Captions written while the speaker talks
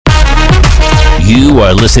You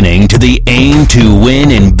are listening to the Aim to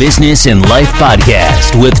Win in Business and Life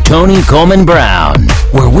podcast with Tony Coleman Brown,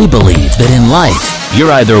 where we believe that in life,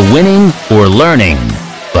 you're either winning or learning,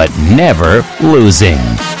 but never losing.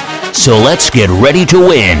 So let's get ready to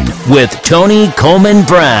win with Tony Coleman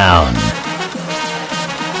Brown.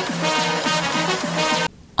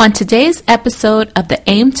 On today's episode of the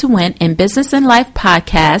Aim to Win in Business and Life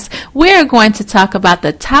podcast, we're going to talk about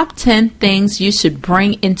the top 10 things you should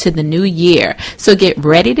bring into the new year. So get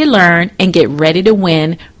ready to learn and get ready to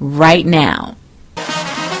win right now.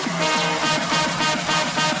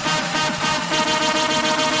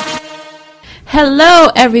 Hello,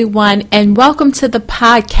 everyone, and welcome to the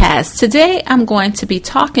podcast. Today, I'm going to be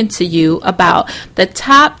talking to you about the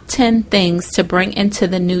top 10 things to bring into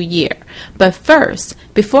the new year. But first,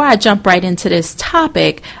 before I jump right into this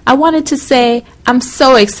topic, I wanted to say I'm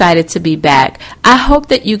so excited to be back. I hope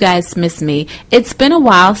that you guys miss me. It's been a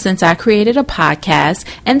while since I created a podcast,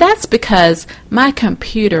 and that's because my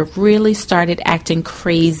computer really started acting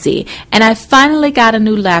crazy. And I finally got a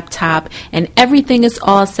new laptop, and everything is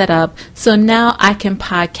all set up, so now I can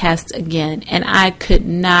podcast again, and I could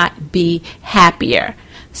not be happier.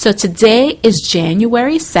 So today is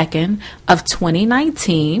January 2nd of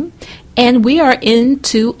 2019, and we are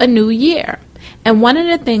into a new year. And one of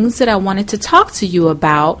the things that I wanted to talk to you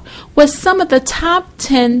about was some of the top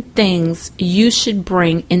 10 things you should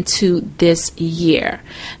bring into this year.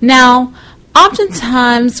 Now,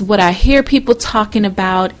 oftentimes what I hear people talking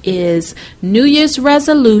about is New Year's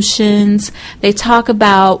resolutions. They talk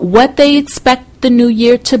about what they expect the new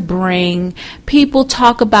year to bring. People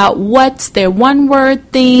talk about what's their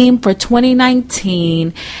one-word theme for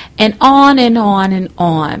 2019, and on and on and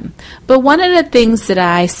on. But one of the things that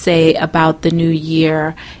I say about the new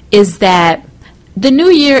year is that the new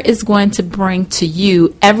year is going to bring to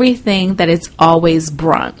you everything that it's always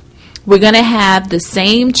brought. We're going to have the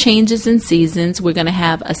same changes in seasons. We're going to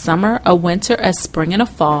have a summer, a winter, a spring, and a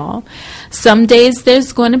fall. Some days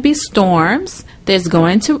there's going to be storms. It's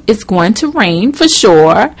going to rain for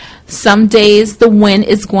sure. Some days the wind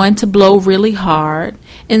is going to blow really hard.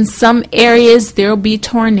 In some areas there will be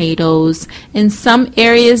tornadoes. In some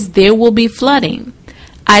areas there will be flooding.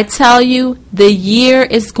 I tell you, the year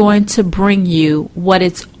is going to bring you what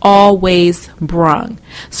it's always brung.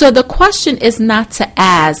 So the question is not to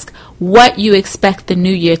ask what you expect the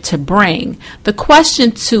new year to bring. The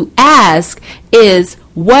question to ask is,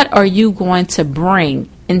 what are you going to bring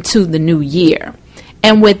into the new year?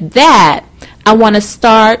 And with that, I want to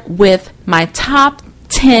start with my top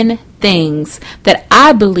 10 things that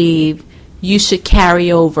I believe you should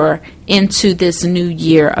carry over into this new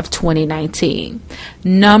year of 2019.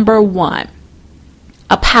 Number 1,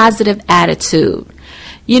 a positive attitude.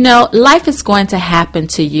 You know, life is going to happen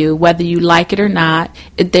to you, whether you like it or not.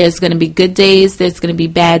 There's going to be good days, there's going to be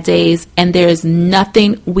bad days, and there's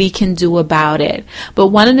nothing we can do about it. But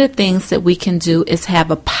one of the things that we can do is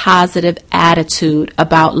have a positive attitude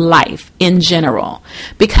about life in general.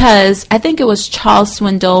 Because I think it was Charles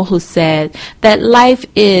Swindoll who said that life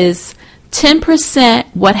is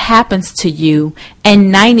 10% what happens to you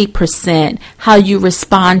and 90% how you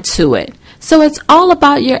respond to it. So it's all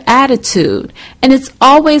about your attitude. And it's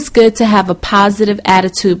always good to have a positive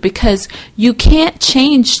attitude because you can't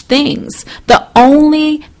change things. The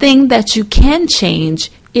only thing that you can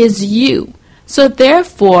change is you. So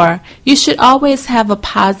therefore, you should always have a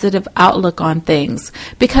positive outlook on things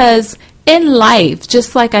because in life,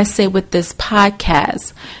 just like I say with this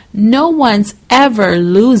podcast, no one's ever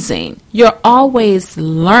losing. You're always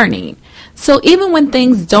learning. So even when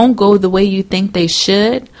things don't go the way you think they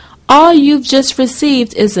should, all you've just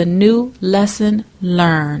received is a new lesson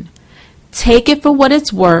learned. Take it for what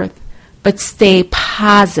it's worth, but stay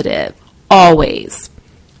positive always.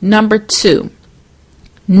 Number 2,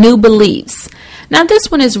 new beliefs. Now this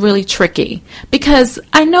one is really tricky because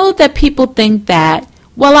I know that people think that,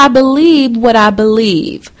 well, I believe what I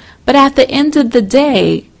believe, but at the end of the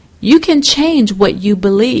day, you can change what you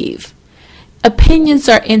believe. Opinions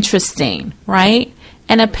are interesting, right?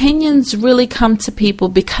 And opinions really come to people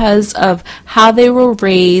because of how they were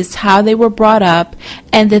raised, how they were brought up,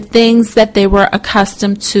 and the things that they were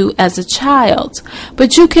accustomed to as a child.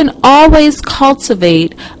 But you can always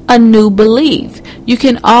cultivate a new belief. You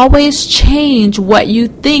can always change what you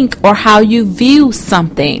think or how you view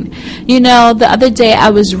something. You know, the other day I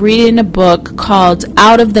was reading a book called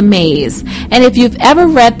Out of the Maze. And if you've ever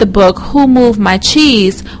read the book, Who Moved My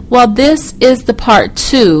Cheese? Well, this is the part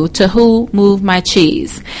 2 to Who Moved My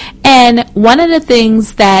Cheese. And one of the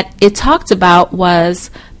things that it talked about was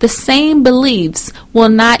the same beliefs will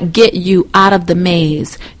not get you out of the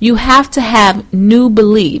maze. You have to have new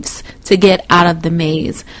beliefs to get out of the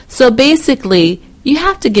maze. So basically, you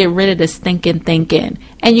have to get rid of this thinking,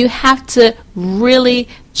 and you have to really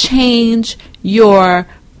change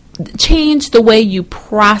the way you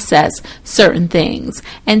process certain things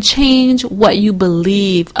and change what you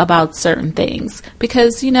believe about certain things.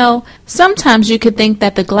 Because, sometimes you could think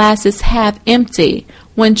that the glass is half empty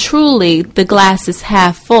when truly the glass is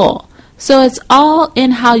half full. So it's all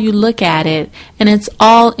in how you look at it, and it's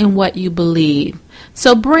all in what you believe.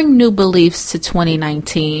 So bring new beliefs to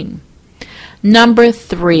 2019. Number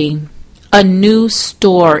 3, a new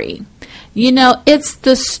story. It's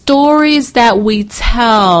the stories that we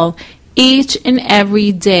tell each and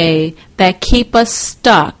every day that keep us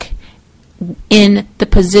stuck in the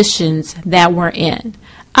positions that we're in.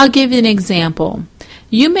 I'll give you an example.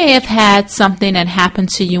 You may have had something that happened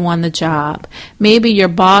to you on the job. Maybe your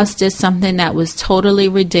boss did something that was totally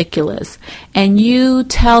ridiculous, and you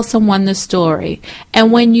tell someone the story.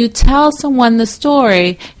 And when you tell someone the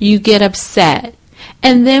story, you get upset.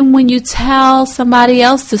 And then when you tell somebody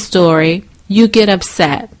else the story, you get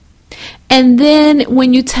upset. And then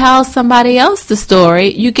when you tell somebody else the story,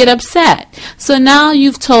 you get upset. So now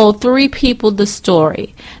you've told 3 people the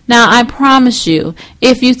story. Now I promise you,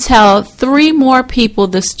 if you tell 3 more people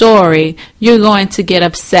the story, you're going to get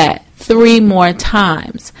upset 3 more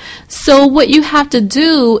times. So what you have to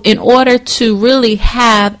do in order to really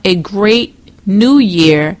have a great new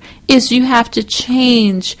year is you have to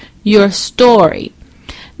change your story.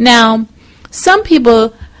 Now, some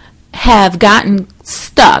people have gotten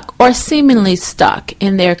stuck or seemingly stuck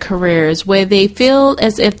in their careers where they feel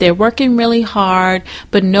as if they're working really hard,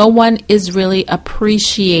 but no one is really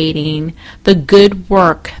appreciating the good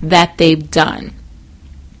work that they've done.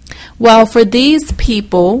 Well, for these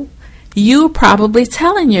people, you're probably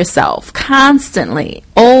telling yourself constantly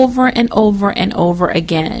over and over and over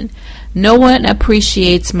again, no one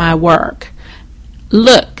appreciates my work.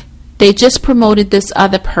 Look, they just promoted this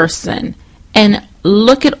other person, and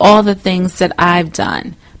look at all the things that I've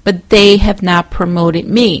done, but they have not promoted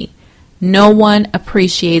me. No one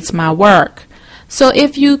appreciates my work. So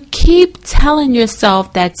if you keep telling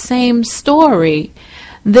yourself that same story,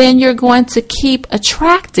 then you're going to keep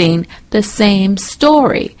attracting the same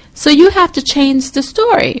story. So you have to change the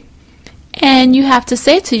story. And you have to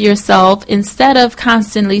say to yourself, instead of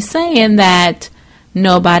constantly saying that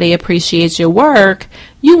nobody appreciates your work,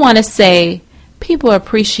 you want to say, people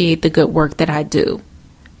appreciate the good work that I do.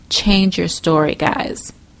 Change your story,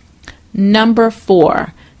 guys. Number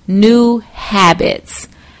 4, new habits.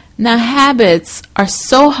 Now, habits are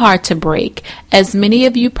so hard to break. As many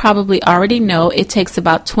of you probably already know, it takes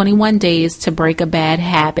about 21 days to break a bad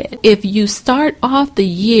habit. If you start off the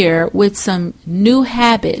year with some new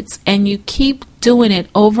habits and you keep doing it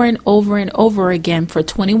over and over and over again for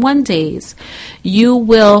 21 days, you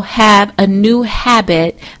will have a new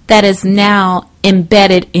habit that is now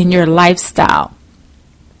embedded in your lifestyle.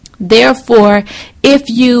 Therefore, if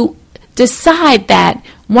you decide that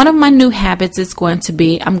one of my new habits is going to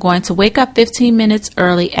be, I'm going to wake up 15 minutes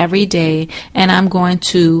early every day, and I'm going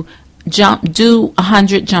to do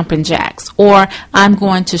 100 jumping jacks, or I'm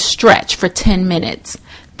going to stretch for 10 minutes.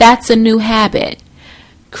 That's a new habit.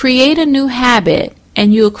 Create a new habit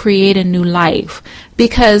and you'll create a new life,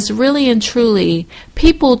 because really and truly,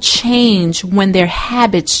 people change when their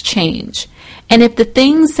habits change. And if the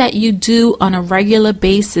things that you do on a regular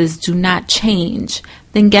basis do not change,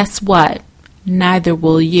 then guess what? Neither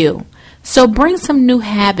will you. So bring some new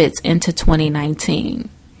habits into 2019.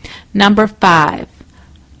 Number 5,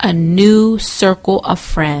 a new circle of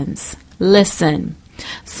friends. Listen,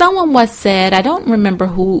 someone once said, I don't remember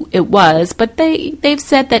who it was, but they've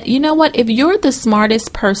said that, you know what, if you're the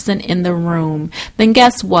smartest person in the room, then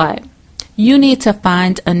guess what? You need to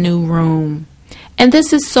find a new room. And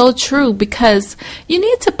this is so true, because you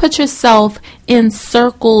need to put yourself in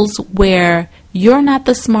circles where you're not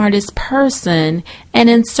the smartest person, and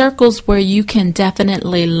in circles where you can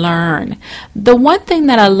definitely learn. The one thing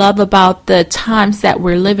that I love about the times that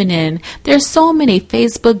we're living in, there's so many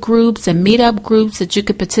Facebook groups and meetup groups that you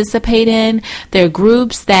could participate in. There are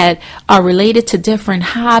groups that are related to different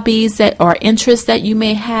hobbies or interests that you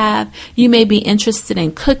may have. You may be interested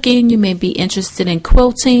in cooking. You may be interested in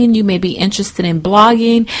quilting. You may be interested in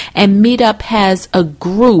blogging. And Meetup has a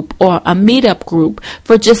group or a meetup group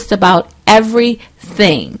for just about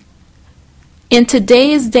everything. In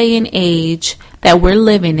today's day and age that we're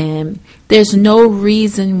living in, there's no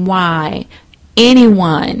reason why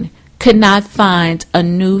anyone could not find a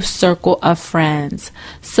new circle of friends.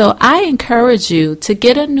 So I encourage you to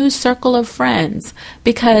get a new circle of friends,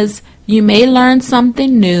 because you may learn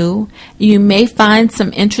something new, you may find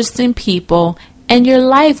some interesting people, and your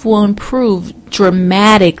life will improve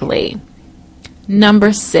dramatically.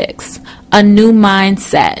 Number 6, a new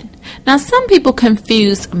mindset. Now, some people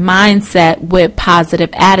confuse mindset with positive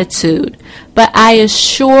attitude, but I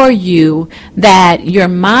assure you that your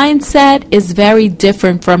mindset is very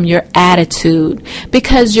different from your attitude,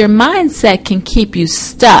 because your mindset can keep you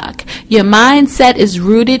stuck. Your mindset is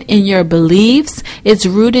rooted in your beliefs, it's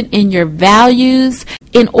rooted in your values.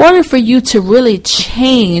 In order for you to really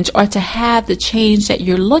change, or to have the change that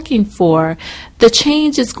you're looking for, the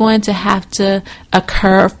change is going to have to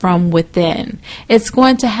occur from within. It's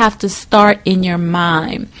going to have to start in your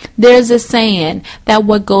mind. There's a saying that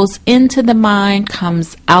what goes into the mind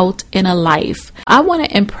comes out in a life. I want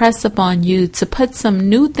to impress upon you to put some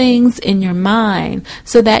new things in your mind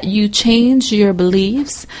so that you change your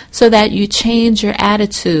beliefs, so that you change your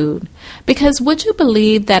attitude. Because would you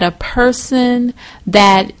believe that a person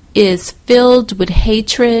that is filled with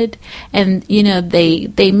hatred, and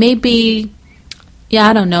they may be,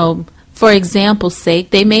 I don't know, for example's sake,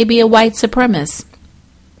 they may be a white supremacist.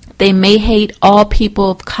 They may hate all people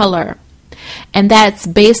of color. And that's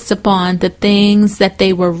based upon the things that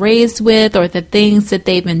they were raised with, or the things that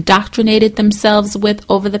they've indoctrinated themselves with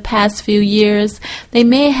over the past few years. They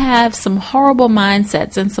may have some horrible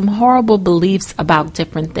mindsets and some horrible beliefs about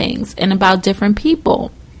different things and about different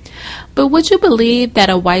people. But would you believe that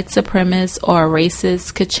a white supremacist or a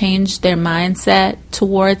racist could change their mindset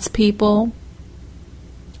towards people?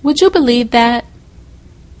 Would you believe that?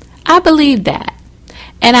 I believe that.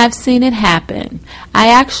 And I've seen it happen. I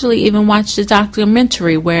actually even watched a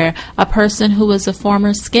documentary where a person who was a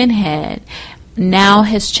former skinhead now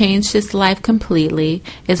has changed his life completely,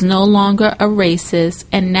 is no longer a racist,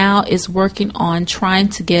 and now is working on trying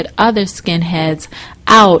to get other skinheads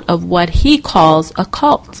out of what he calls a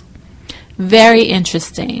cult. Very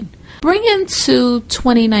interesting. Bring into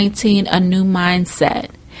 2019 a new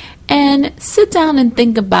mindset, and sit down and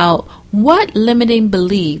think about what limiting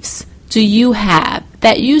beliefs do you have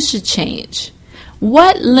that you should change?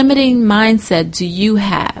 What limiting mindset do you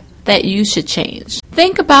have that you should change?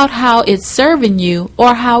 Think about how it's serving you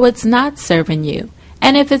or how it's not serving you.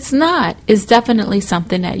 And if it's not, it's definitely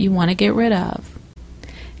something that you want to get rid of.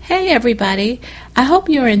 Hey everybody, I hope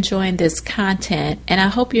you're enjoying this content, and I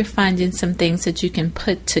hope you're finding some things that you can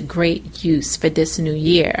put to great use for this new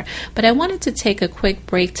year. But I wanted to take a quick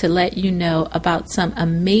break to let you know about some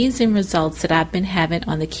amazing results that I've been having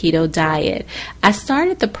on the keto diet. I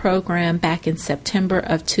started the program back in September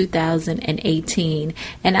of 2018,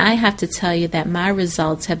 and I have to tell you that my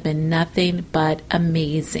results have been nothing but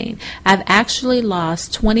amazing. I've actually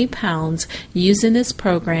lost 20 pounds using this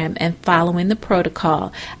program and following the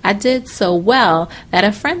protocol. I did so well that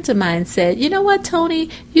a friend of mine said, "You know what, Tony,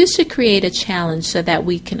 you should create a challenge so that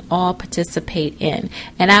we can all participate in,"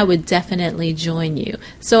 and I would definitely join you.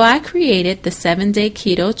 So I created the 7-day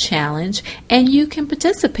keto challenge, and you can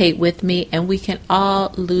participate with me, and we can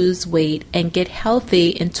all lose weight and get healthy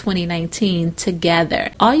in 2019 together.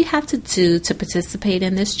 All you have to do to participate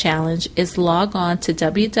in this challenge is log on to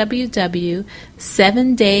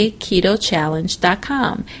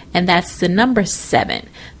www.7dayketochallenge.com, and that's the number 7.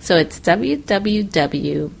 So it's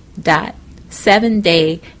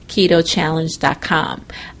www.7dayketochallenge.com.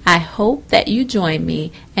 I hope that you join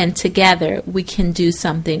me, and together we can do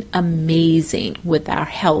something amazing with our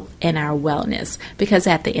health and our wellness, because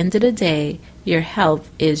at the end of the day, your health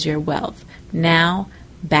is your wealth. Now,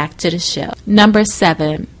 back to the show. Number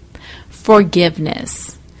 7,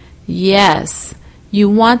 forgiveness. Yes, you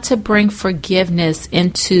want to bring forgiveness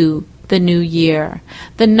into the new year.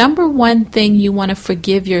 The number one thing you want to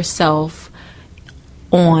forgive yourself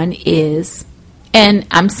on is, and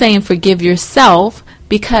I'm saying forgive yourself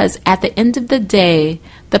because at the end of the day,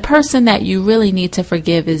 the person that you really need to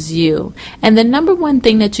forgive is you. And the number one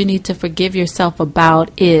thing that you need to forgive yourself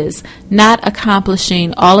about is not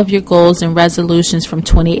accomplishing all of your goals and resolutions from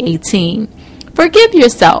 2018. Forgive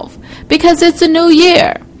yourself because it's a new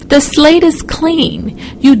year. The slate is clean.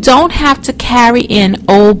 You don't have to carry in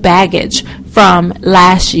old baggage from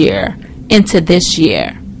last year into this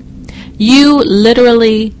year. You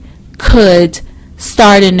literally could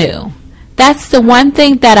start anew. That's the one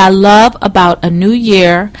thing that I love about a new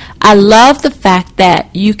year. I love the fact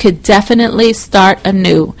that you could definitely start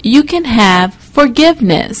anew. You can have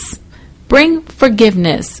forgiveness. Bring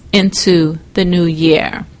forgiveness into the new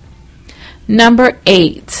year. Number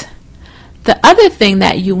 8. The other thing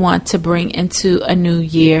that you want to bring into a new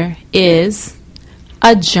year is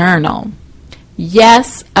a journal.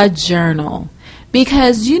 Yes, a journal.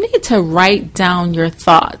 Because you need to write down your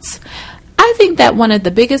thoughts. I think that one of the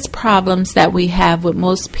biggest problems that we have with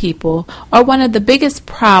most people, or one of the biggest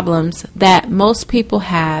problems that most people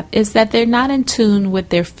have, is that they're not in tune with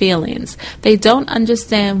their feelings. They don't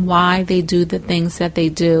understand why they do the things that they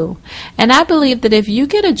do. And I believe that if you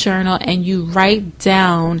get a journal and you write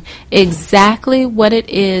down exactly what it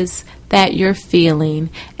is that you're feeling,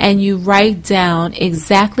 and you write down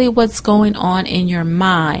exactly what's going on in your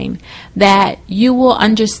mind, that you will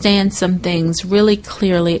understand some things really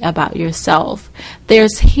clearly about yourself.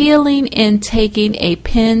 There's healing in taking a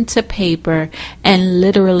pen to paper and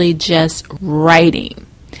literally just writing.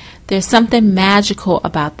 There's something magical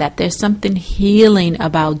about that. There's something healing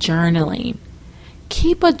about journaling.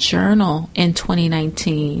 Keep a journal in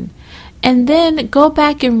 2019, and then go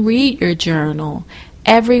back and read your journal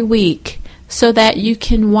every week so that you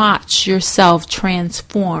can watch yourself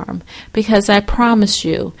transform. Because I promise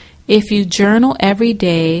you, if you journal every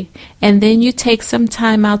day and then you take some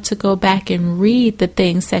time out to go back and read the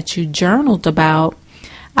things that you journaled about,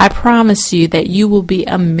 I promise you that you will be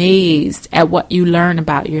amazed at what you learn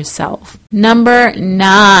about yourself. Number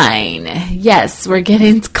 9. Yes, we're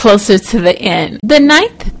getting closer to the end. The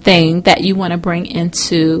 9th thing that you want to bring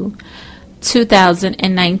into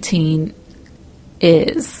 2019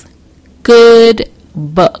 is good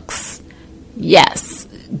books. Yes,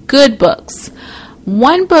 good books.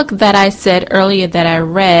 One book that I said earlier that I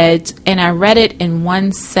read, and I read it in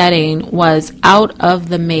one setting, was Out of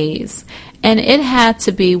the Maze. And it had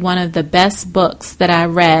to be one of the best books that I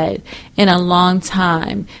read in a long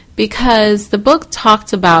time, because the book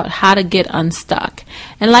talked about how to get unstuck.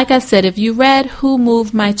 And like I said, if you read Who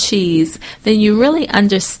Moved My Cheese, then you really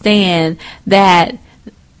understand that,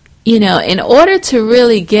 in order to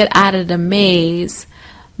really get out of the maze,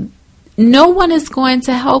 no one is going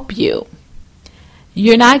to help you.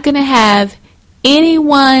 You're not going to have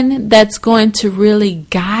anyone that's going to really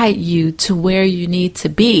guide you to where you need to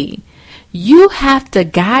be. You have to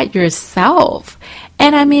guide yourself.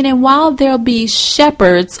 And while there'll be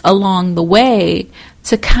shepherds along the way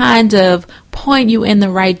to kind of point you in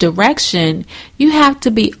the right direction, you have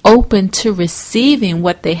to be open to receiving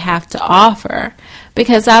what they have to offer.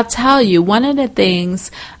 Because I'll tell you, one of the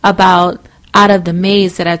things about Out of the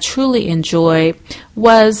Maze that I truly enjoyed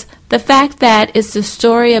was the fact that it's the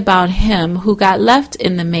story about him who got left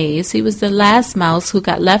in the maze. He was the last mouse who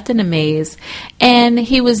got left in the maze, and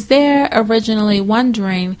he was there originally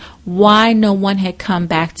wondering why no one had come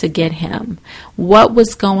back to get him. What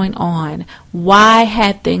was going on? Why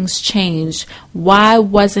had things changed? Why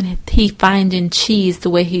wasn't he finding cheese the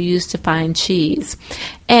way he used to find cheese?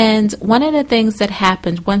 And one of the things that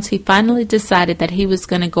happened once he finally decided that he was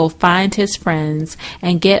going to go find his friends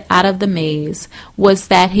and get out of the maze was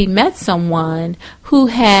that he met someone who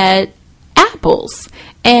had apples,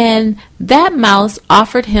 and that mouse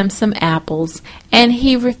offered him some apples, and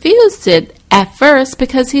he refused it at first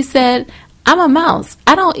because he said, "I'm a mouse.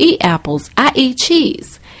 I don't eat apples. I eat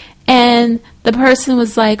cheese." And the person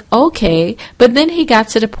was like, okay, but then he got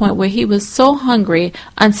to the point where he was so hungry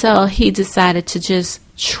until he decided to just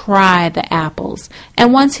try the apples.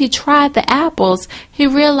 And once he tried the apples, he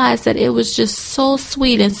realized that it was just so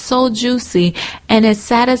sweet and so juicy, and it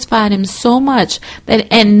satisfied him so much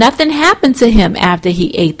and nothing happened to him after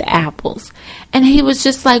he ate the apples. And he was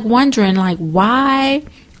just like wondering, like, why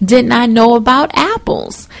didn't I know about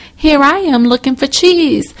apples? Here I am looking for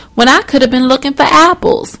cheese when I could have been looking for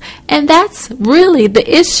apples. And that's really the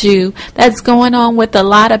issue that's going on with a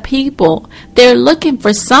lot of people. They're looking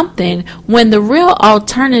for something when the real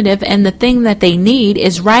alternative and the thing that they need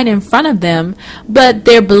is right in front of them. But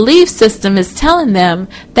their belief system is telling them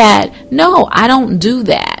that, no, I don't do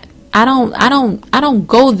that. I don't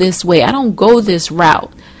go this way. I don't go this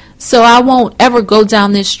route. So I won't ever go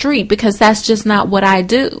down this street because that's just not what I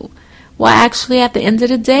do. Well, actually, at the end of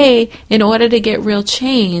the day, in order to get real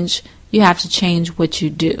change, you have to change what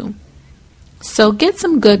you do. So get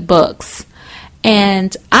some good books.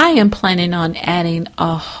 And I am planning on adding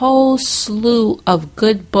a whole slew of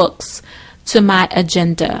good books to my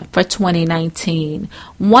agenda for 2019.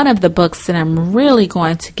 One of the books that I'm really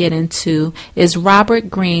going to get into is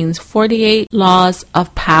Robert Greene's 48 Laws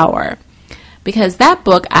of Power. Because that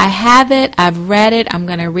book, I have it, I've read it, I'm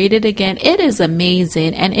going to read it again. It is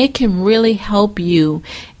amazing, and it can really help you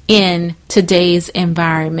in today's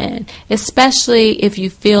environment, especially if you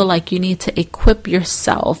feel like you need to equip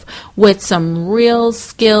yourself with some real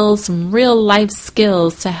skills, some real life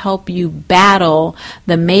skills to help you battle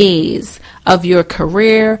the maze of your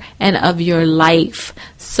career and of your life.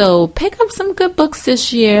 So pick up some good books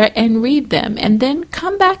this year and read them, and then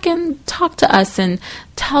come back and talk to us and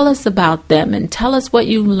tell us about them and tell us what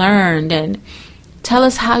you learned. And Tell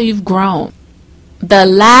us how you've grown. The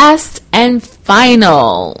last and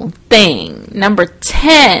final thing, number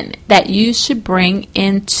 10, that you should bring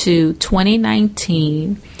into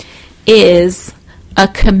 2019 is a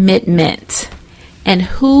commitment. And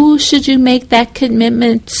who should you make that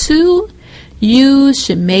commitment to? You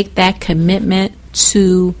should make that commitment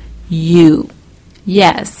to you.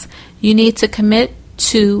 Yes, you need to commit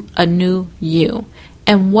to a new you.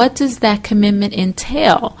 And what does that commitment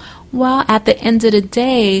entail? Well, at the end of the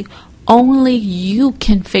day, only you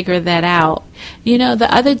can figure that out. You know,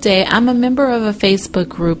 the other day, I'm a member of a Facebook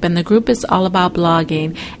group, and the group is all about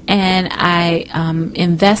blogging, and I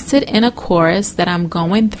invested in a course that I'm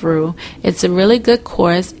going through. It's a really good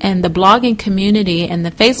course, and the blogging community and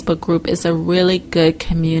the Facebook group is a really good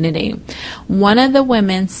community. One of the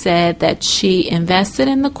women said that she invested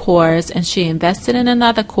in the course, and she invested in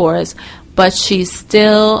another course, but she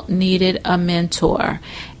still needed a mentor.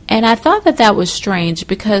 And I thought that that was strange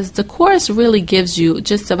because the course really gives you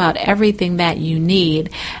just about everything that you need.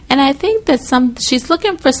 And I think that she's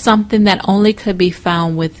looking for something that only could be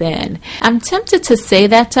found within. I'm tempted to say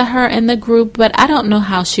that to her in the group, but I don't know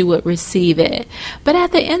how she would receive it. But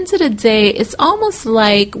at the end of the day, it's almost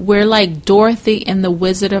like we're like Dorothy in The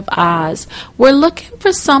Wizard of Oz. We're looking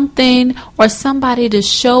for something or somebody to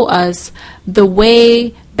show us the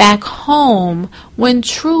way back home, when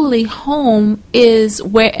truly home is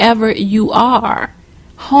wherever you are.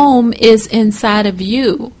 Home is inside of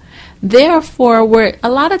you. Therefore, a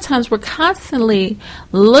lot of times we're constantly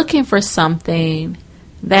looking for something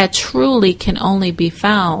that truly can only be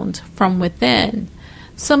found from within.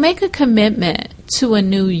 So make a commitment to a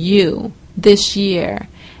new you this year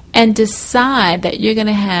and decide that you're going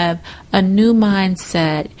to have a new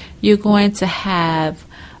mindset. You're going to have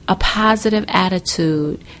a positive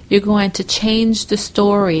attitude. You're going to change the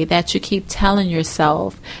story that you keep telling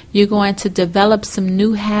yourself. You're going to develop some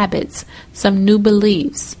new habits, some new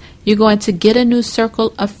beliefs. You're going to get a new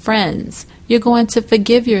circle of friends. You're going to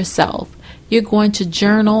forgive yourself. You're going to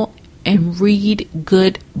journal and read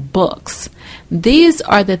good books. These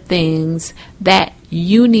are the things that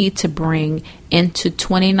you need to bring into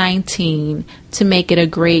 2019 to make it a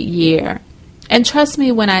great year. And trust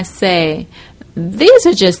me when I say, these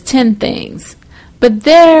are just 10 things, but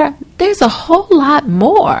there's a whole lot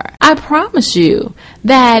more. I promise you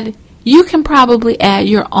that you can probably add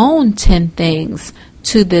your own 10 things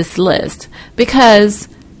to this list, because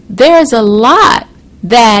there's a lot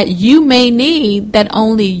that you may need that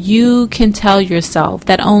only you can tell yourself,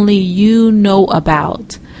 that only you know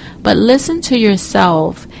about. But listen to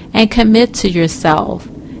yourself and commit to yourself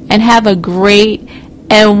and have a great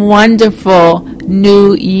and wonderful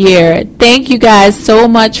new year. Thank you guys so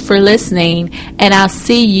much for listening, and I'll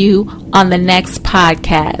see you on the next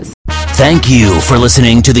podcast. Thank you for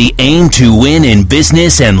listening to the Aim to Win in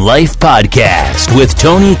Business and Life podcast with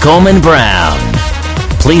Tony Coleman Brown.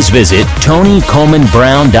 Please visit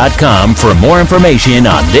TonyColemanBrown.com for more information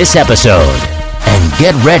on this episode. And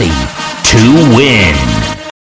get ready to win.